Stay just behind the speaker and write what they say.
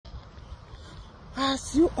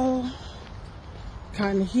As you all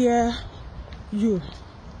can hear,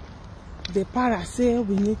 the para say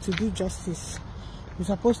we need to do justice. We're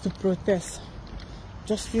supposed to protest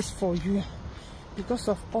justice for you because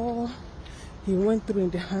of all he went through in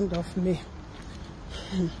the hand of me.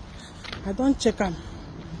 I don't check him.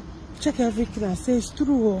 Check everything and say it's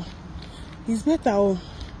true. It's better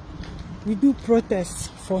we do protests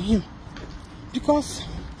for him, because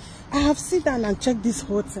I have sit down and checked this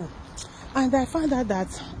whole thing, and I found out that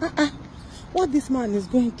what this man is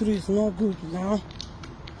going through is not good now.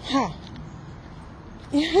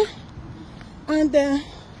 And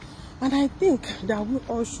I think that we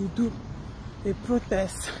all should do a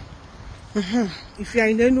protest. If you are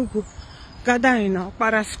in Enugu, gather in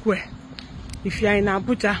Okpara Square. If you are in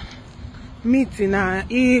Abuja, meet in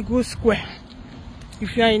Eagle Square.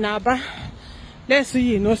 If you are in Aba, let's see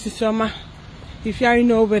you in Osisioma. If you are in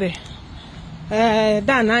Owerri,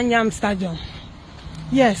 Anyam Stadium.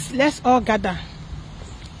 Yes, let's all gather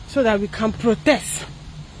so that we can protest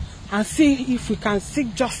and see if we can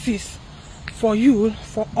seek justice for you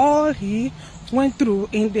for all he went through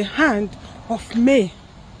in the hand of May.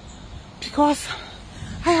 Because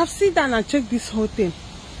I have sit down and checked this whole thing,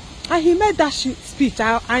 and he made that speech,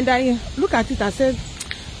 and I look at it and said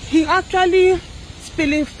he actually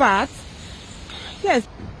spilling fat. Yes,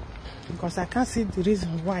 because I can't see the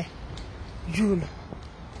reason why Yul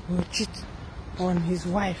will cheat on his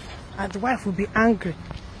wife and the wife will be angry.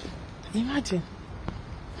 Imagine.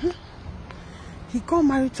 He got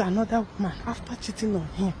married to another woman after cheating on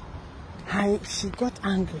him, and she got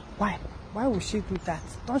angry. Why? Why would she do that?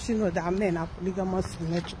 Don't you know that men are polygamous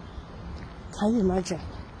in nature? Can you imagine?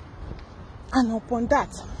 And upon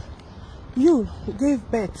that, you gave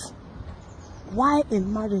birth while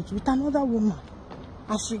in marriage with another woman,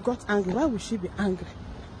 and she got angry. Why would she be angry?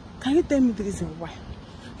 Can you tell me the reason why?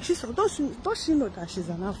 She said, don't she know that she's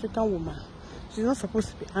an African woman? She's not supposed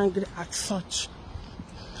to be angry as such.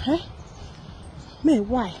 May,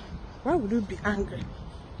 why? Why would you be angry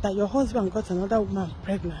that your husband got another woman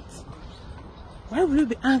pregnant? Why would you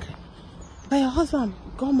be angry that your husband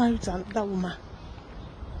got married to another woman?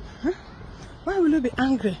 Why will you be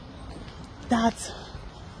angry that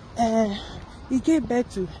he gave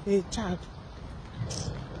birth to a child?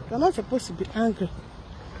 You're not supposed to be angry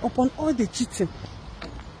upon all the cheating.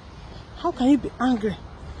 How can you be angry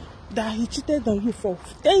that he cheated on you for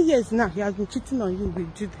 10 years now? He has been cheating on you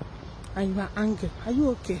with Judy, and you are angry. Are you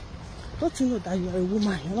okay? Don't you know that you are a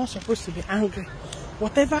woman? You're not supposed to be angry.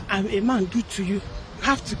 Whatever a man do to you, you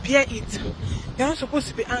have to bear it. You're not supposed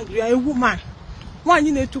to be angry. You are a woman. One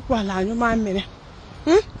you need to call you man.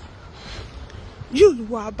 You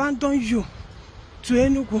will abandon you to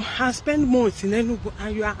Enugu and spend months in Enugu,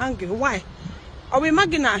 and you are angry. Why? Or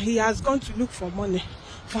imagine that he has gone to look for money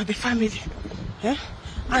for the family.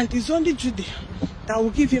 And it's only Judy that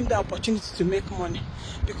will give him the opportunity to make money,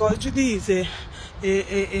 because Judy is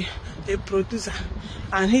a producer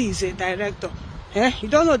and he is a director. You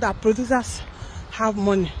don't know that producers have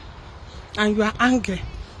money, and you are angry.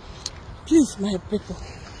 Please, my people,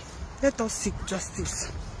 let us seek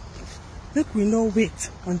justice. Make we no wait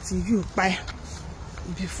until you buy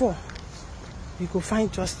before we go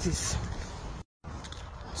find justice.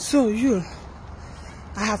 So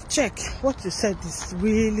I have checked what you said is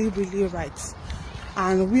really, really right,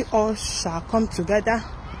 and we all shall come together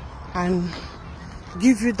and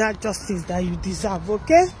give you that justice that you deserve.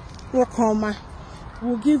 Okay, Wakoma,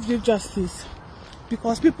 we'll give you justice,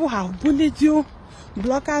 because people have bullied you,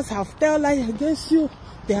 bloggers have told lies against you,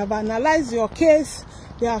 they have analyzed your case,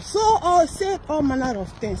 they have said all manner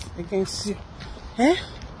of things against you,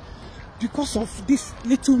 because of this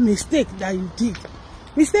little mistake that you did.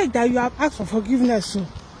 Mistake that you have asked for forgiveness,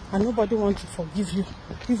 and nobody wants to forgive you,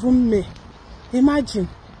 even me. Imagine,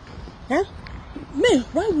 me,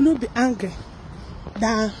 why will you be angry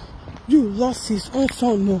that you lost his own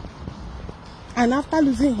son? No. And after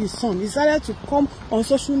losing his son, he decided to come on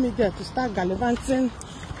social media to start gallivanting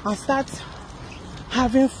and start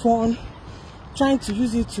having fun, trying to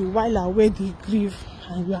use it to while away the grief,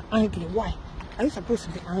 and you are angry. Why? Are you supposed to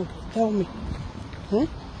be angry? Tell me.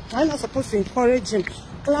 I'm not supposed to encourage him,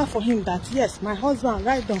 clap for him that yes, my husband,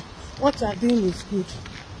 right on, what you are doing is good.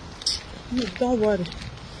 You don't worry.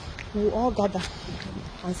 We will all gather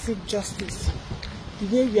and seek justice the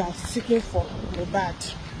way we are seeking for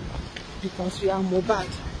Mohbad, because we are Mohbad,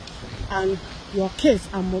 and your case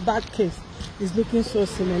and Mohbad case is looking so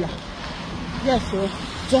similar. Yes,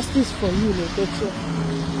 justice for you,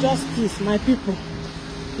 edochie. Justice, my people.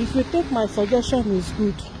 If you think my suggestion is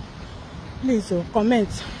good, please comment.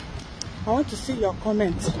 I want to see your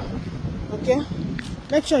comments. Okay,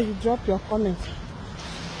 make sure you drop your comments.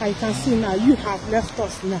 I can see now you have left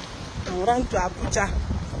us now and run to Abuja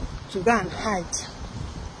to go and hide.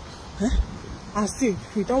 And still,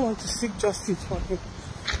 we don't want to seek justice for him.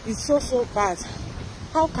 It's so bad.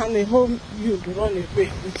 How can a whole youth run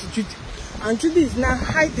away with Judy? And Judy is now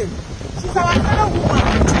hiding. She's our fellow woman.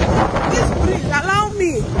 Please, allow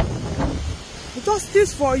me.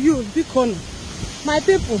 Justice for you, Bikon. My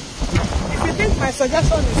people, if you think my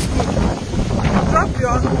suggestion is good, drop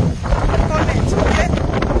your comment, okay?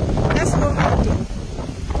 Let's know how to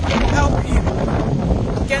help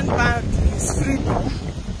him gain back his freedom.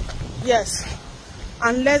 Yes.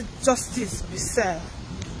 And let justice be served.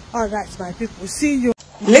 Alright, my people, see you.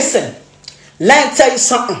 Listen, let me tell you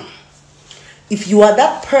something. If you are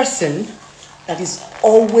that person that is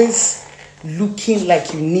always looking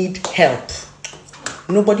like you need help,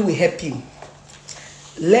 nobody will help you.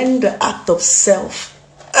 Learn the act of self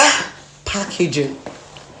packaging.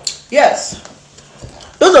 Yes.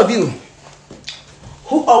 Those of you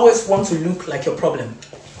who always want to look like your problem,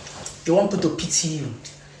 they want people to pity you.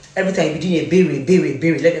 Every time you be doing a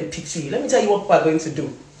berry, let them pity you. Let me tell you what people are going to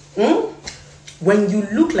do. When you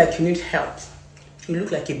look like you need help, you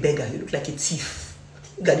look like a beggar, you look like a thief.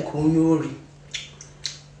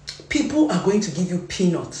 People are going to give you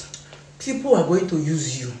peanuts. People are going to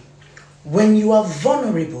use you. When you are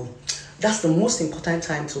vulnerable, that's the most important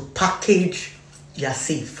time to package your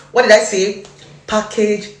safe. What did I say?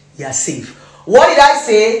 Package your safe. What did I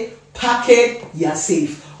say? Package your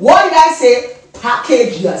safe. What did I say?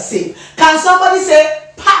 Package your safe. Can somebody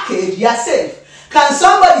say package your safe? Can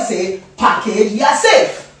somebody say package your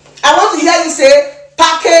safe? I want to hear you say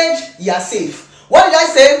package your safe. What did I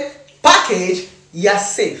say? Package your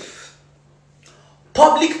safe.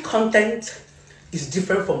 Public content is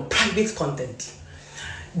different from private content.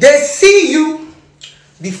 They see you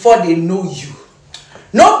before they know you.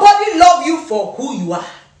 Nobody loves you for who you are.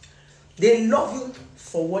 They love you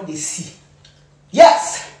for what they see.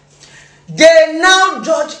 Yes. They now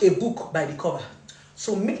judge a book by the cover.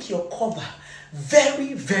 So make your cover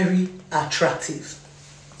very, very attractive.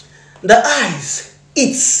 The eyes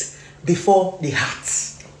eats before the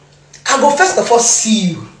heart. I go first of all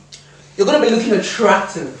see you. You're going to be looking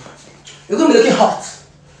attractive. You're going to be looking hot,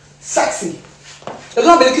 sexy. You're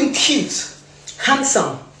going to be looking cute,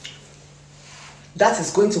 handsome. That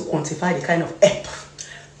is going to quantify the kind of help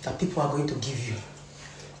that people are going to give you.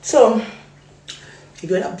 So, if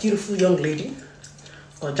you're that beautiful young lady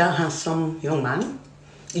or that handsome young man,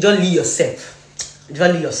 you don't leave yourself. You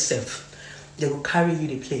don't leave yourself. They will carry you,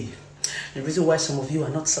 they play. The reason why some of you are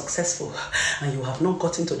not successful and you have not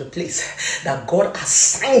gotten to the place that God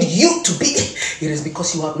assigned you to be, it is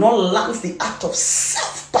because you have not learned the act of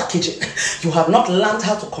self-packaging. You have not learned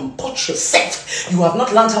how to comport yourself. You have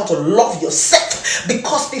not learned how to love yourself.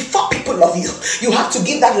 Because before people love you, you have to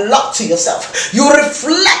give that love to yourself. You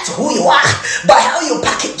reflect who you are by how you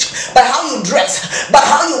package, by how you dress, by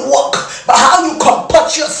how you walk, by how you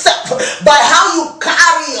comport yourself, by how you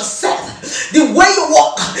carry yourself. The way you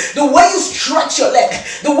walk, the way you stretch your leg,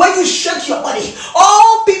 the way you shake your body.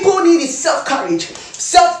 All people need is self-courage,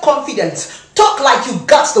 self-confidence. Talk like you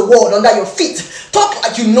got the world under your feet. Talk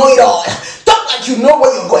like you know it all. Talk like you know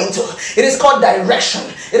where you're going to. It is called direction.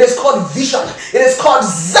 It is called vision. It is called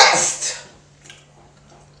zest.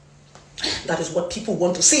 That is what people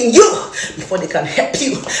want to see in you before they can help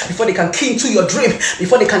you, before they can key into your dream,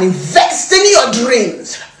 before they can invest in your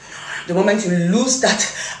dreams. The moment you lose that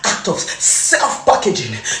act of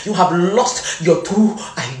self-packaging, you have lost your true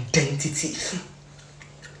identity.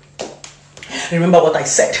 Remember what I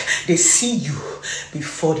said. They see you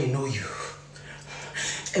before they know you.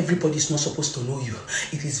 Everybody is not supposed to know you.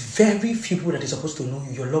 It is very few people that are supposed to know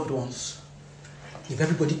you, your loved ones. If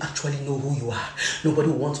everybody actually know who you are, nobody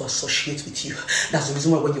will want to associate with you. That's the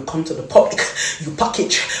reason why when you come to the public, you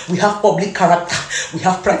package. We have public character. We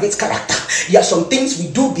have private character. There are some things we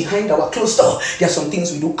do behind our closed door. There are some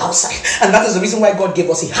things we do outside. And that is the reason why God gave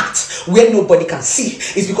us a heart where nobody can see.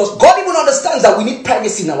 It's because God even understands that we need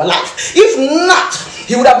privacy in our life. If not,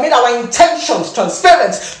 He would have made our intentions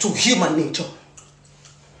transparent to human nature.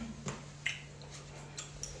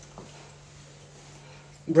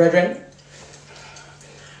 Brethren,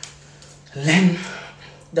 learn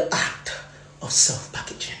the act of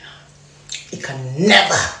self-packaging. It can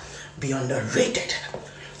never be underrated.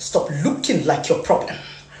 Stop looking like your problem.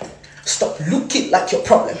 Stop looking like your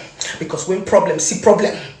problem. Because when problems see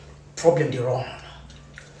problem they run.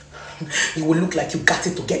 You will look like you got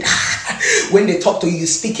it together. When they talk to you, you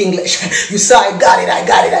speak English. You say, I got it, I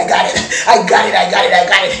got it, I got it. I got it, I got it, I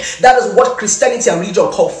got it. That is what Christianity and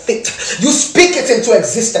religion call faith. You speak it into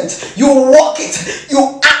existence. You walk it.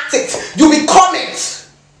 You act it. You become it.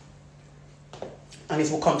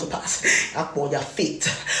 will come to pass. Akpo your faith.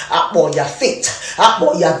 Akpo your faith.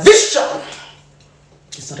 Akpo your vision.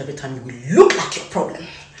 It's not every time you will look like your problem.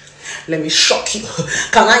 Let me shock you.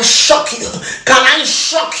 Can I shock you? Can I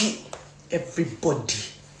shock you? Everybody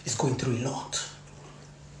is going through a lot.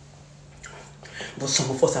 But some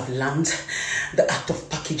of us have learned the act of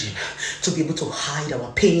packaging to be able to hide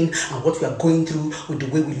our pain and what we are going through with the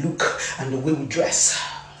way we look and the way we dress.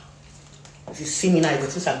 If you see me now, you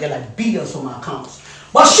think I get like billions on my accounts.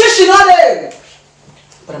 But she not there.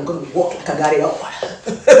 But I'm going to walk like I got it all.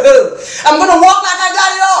 I'm going to walk like I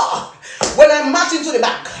got it all. When I march into the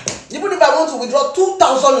bank, even if I want to withdraw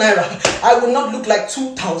 2,000 naira, I will not look like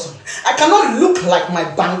 2,000. I cannot look like my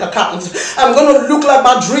bank account. I'm going to look like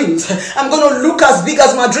my dreams. I'm going to look as big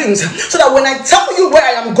as my dreams. So that when I tell you where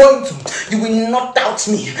I am going to, you will not doubt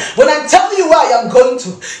me. When I tell you where I am going to,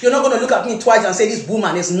 you're not going to look at me twice and say, this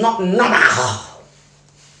woman is not normal.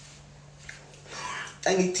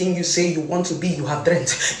 Anything you say you want to be, you have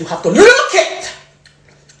dreamt. You have to look it.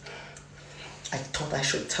 I thought I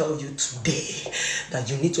should tell you today that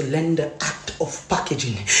you need to learn the act of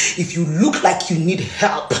packaging. If you look like you need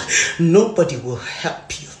help, nobody will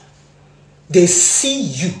help you. They see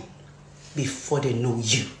you before they know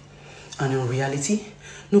you. And in reality,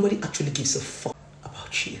 nobody actually gives a fuck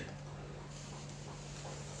about you.